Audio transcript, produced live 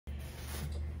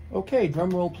Okay,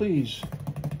 drum roll please.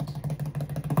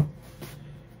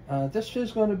 This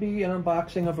is going to be an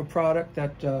unboxing of a product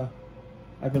that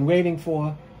I've been waiting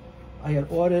for. I had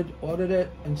ordered it,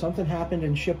 and something happened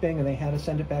in shipping, and they had to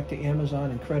send it back to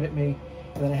Amazon and credit me,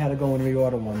 and then I had to go and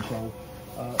reorder one. So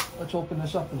let's open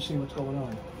this up and see what's going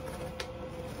on.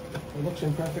 It looks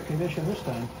in perfect condition this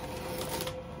time.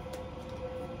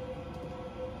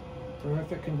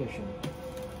 Perfect condition.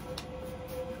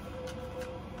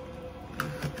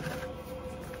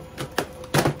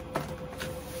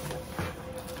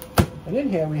 And in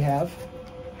here we have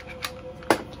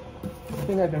the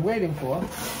thing I've been waiting for.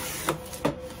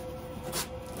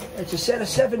 It's a set of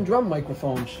 7 drum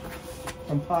microphones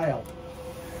from PYLE.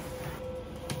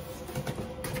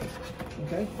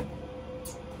 Okay.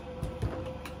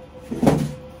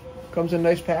 Comes in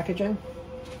nice packaging.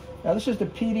 Now this is the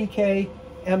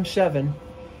PDKM7,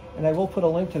 and I will put a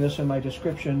link to this in my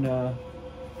description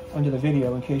under the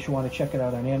video in case you want to check it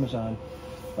out on Amazon.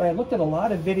 But I looked at a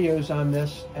lot of videos on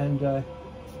this, and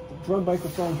drum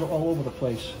microphones are all over the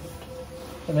place.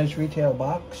 It's a nice retail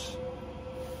box.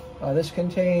 This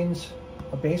contains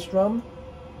a bass drum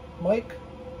mic,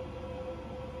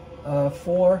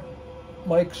 4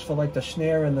 mics for like the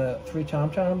snare and the 3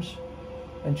 tom-toms,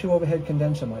 and 2 overhead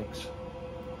condenser mics.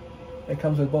 It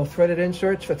comes with both threaded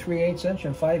inserts for 3/8 inch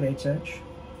and 5/8 inch,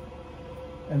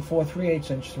 and 4 3/8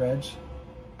 inch threads.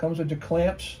 Comes with the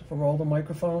clamps for all the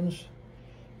microphones,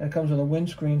 and it comes with a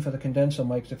windscreen for the condenser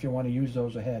mics if you want to use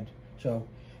those ahead. So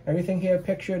everything here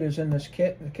pictured is in this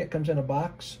kit. The kit comes in a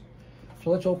box. So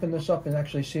let's open this up and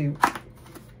actually see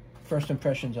first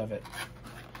impressions of it.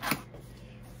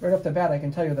 Right off the bat, I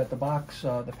can tell you that the box,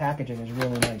 the packaging is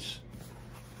really nice.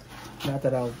 Not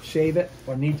that I'll save it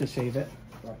or need to save it,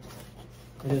 but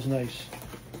it is nice.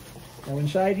 Now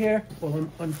inside here, we'll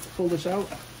pull this out.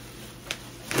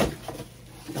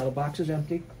 Now the box is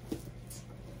empty.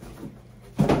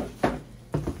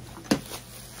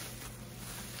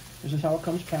 This is how it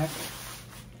comes packed.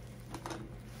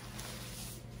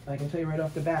 I can tell you right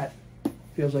off the bat,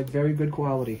 feels like very good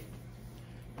quality.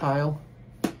 PYLE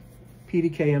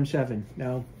PDKM7.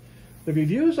 Now, the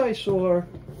reviews I saw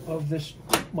of this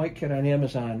mic kit on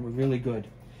Amazon were really good.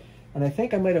 And I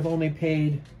think I might have only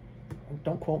paid,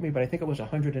 don't quote me, but I think it was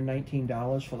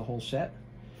 $119 for the whole set.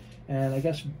 And I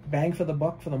guess bang for the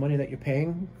buck for the money that you're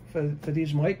paying for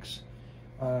these mics.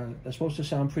 They're supposed to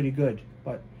sound pretty good.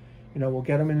 But, you know, we'll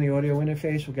get them in the audio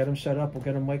interface, we'll get them set up, we'll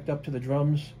get them mic'd up to the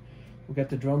drums. We'll get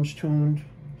the drums tuned,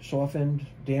 softened,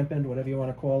 dampened, whatever you want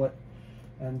to call it,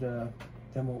 and then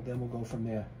we'll go from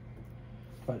there.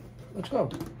 But let's go.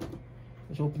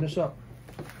 Let's open this up.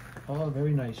 Oh,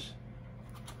 very nice.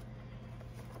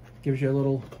 Gives you a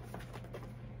little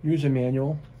user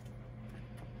manual.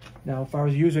 Now, as far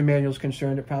as user manual is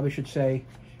concerned, it probably should say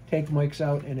take mics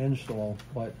out and install,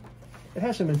 but it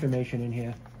has some information in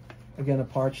here. Again, a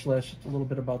parts list, a little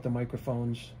bit about the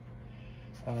microphones.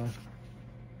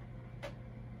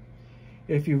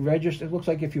 If you register, it looks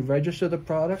like if you register the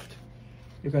product,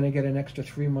 you're going to get an extra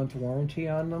 3-month warranty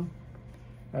on them.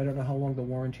 I don't know how long the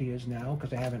warranty is now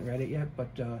because I haven't read it yet, but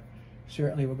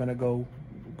certainly we're going to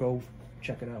go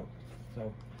check it out.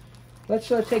 So let's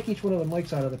take each one of the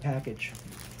mics out of the package.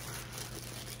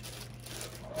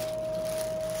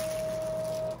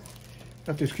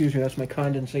 Have to excuse me, that's my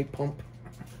condensate pump,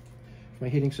 my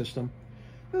heating system.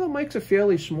 Well, the mics are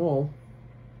fairly small.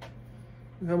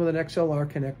 They come with an XLR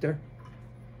connector.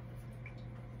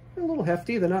 They're a little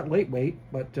hefty. They're not lightweight,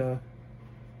 but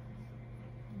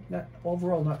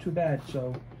overall not too bad.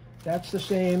 So that's the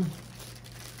same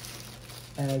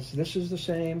as this is the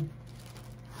same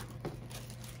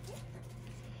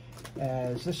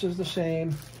as this is the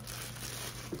same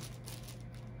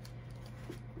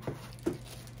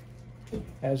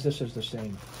as this is the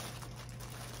same.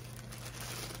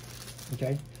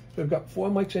 Okay, so we've got 4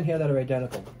 mics in here that are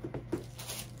identical.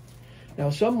 Now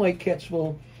some mic kits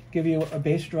will give you a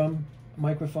bass drum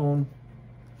microphone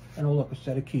and oh look, a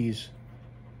set of keys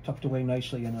tucked away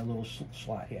nicely in a little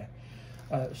slot here.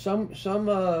 Some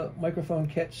microphone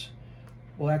kits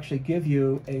will actually give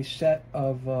you a set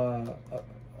of a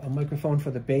microphone for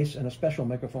the bass and a special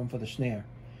microphone for the snare.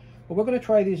 But we're going to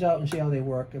try these out and see how they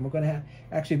work, and we're going to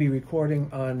actually be recording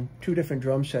on 2 different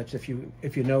drum sets if you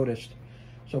noticed.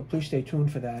 So please stay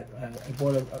tuned for that. I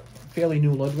bought a fairly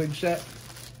new Ludwig set.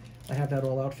 I have that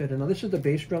all outfitted. Now this is the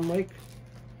bass drum mic.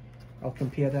 I'll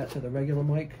compare that to the regular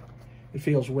mic. It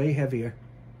feels way heavier.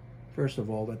 First of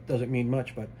all, that doesn't mean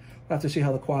much, but we'll have to see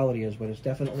how the quality is. But it's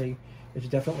definitely a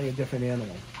different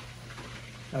animal.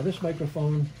 Now this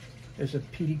microphone is a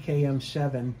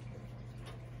PDKM7,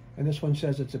 and this one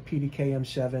says it's a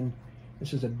PDKM7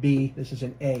 This is a B, this is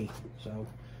an A, so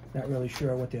not really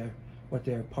sure what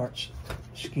their parts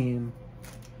scheme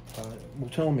will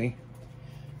tell me.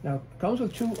 Now, it comes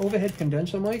with 2 overhead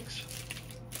condenser mics.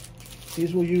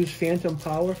 These will use phantom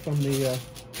power from the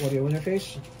audio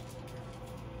interface.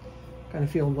 Kind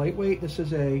of feel lightweight. This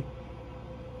is a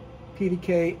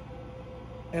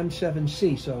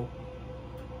PDKM7C, so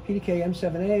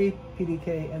PDKM7A,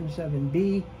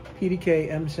 PDKM7B,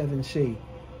 PDKM7C.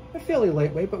 They're fairly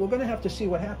lightweight, but we're going to have to see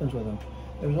what happens with them.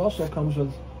 It also comes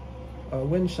with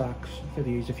wind socks for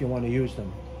these if you want to use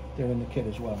them. They're in the kit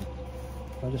as well.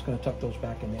 I'm just going to tuck those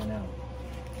back in there now.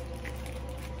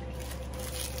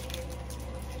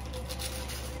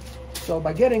 So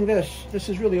by getting this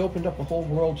has really opened up a whole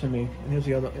world to me. And here's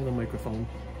the other microphone.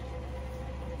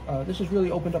 This has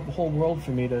really opened up a whole world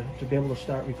for me to be able to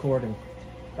start recording.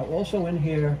 Now also in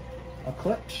here are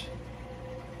clips.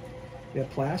 They're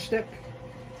plastic.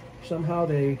 Somehow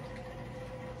they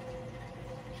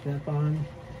snap on.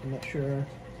 I'm not sure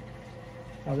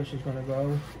how this is going to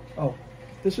go. Oh,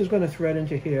 this is going to thread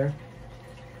into here.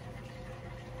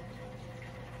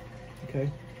 Okay,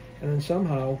 and then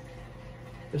somehow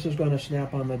this is going to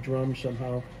snap on the drum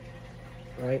somehow,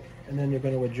 right? And then you're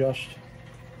going to adjust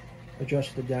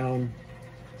the down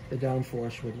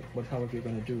force with however you're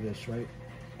going to do this, right?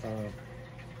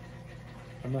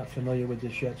 I'm not familiar with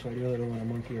this yet, so I really don't want to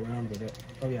monkey around with it.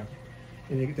 Oh yeah,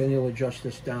 and then you'll adjust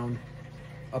this down,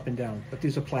 up and down. But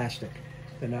these are plastic;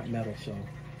 they're not metal, so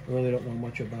I really don't know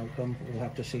much about them. We'll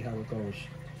have to see how it goes.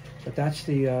 But that's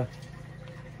the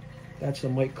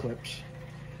mic clips.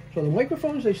 So the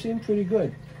microphones, they seem pretty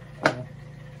good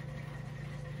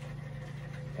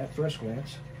at first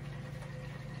glance.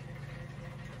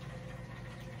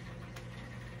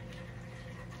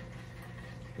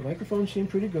 The microphones seem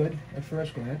pretty good at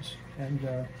first glance, and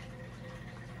I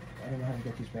don't know how to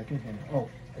get these back in here. Oh,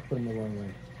 I put them the wrong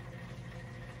way.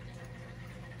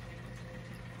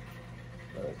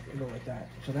 They go like that.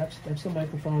 So that's the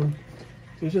microphone.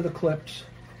 These are the clips.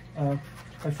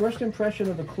 My first impression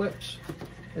of the clips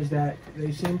is that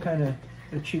they seem kind of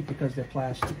cheap because they're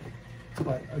plastic.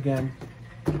 But again,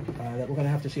 that we're going to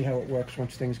have to see how it works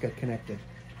once things get connected.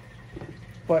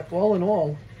 But all in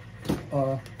all,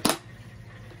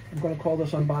 I'm going to call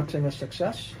this unboxing a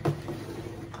success.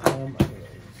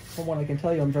 From what I can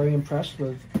tell you, I'm very impressed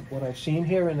with what I've seen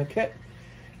here in the kit,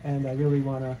 and I really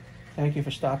want to thank you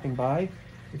for stopping by.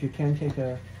 If you can take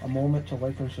a moment to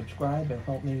like and subscribe, it'll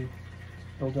help me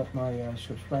build up my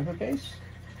subscriber base.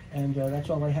 And that's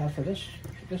all I have for this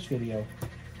video.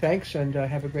 Thanks, and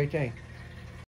have a great day.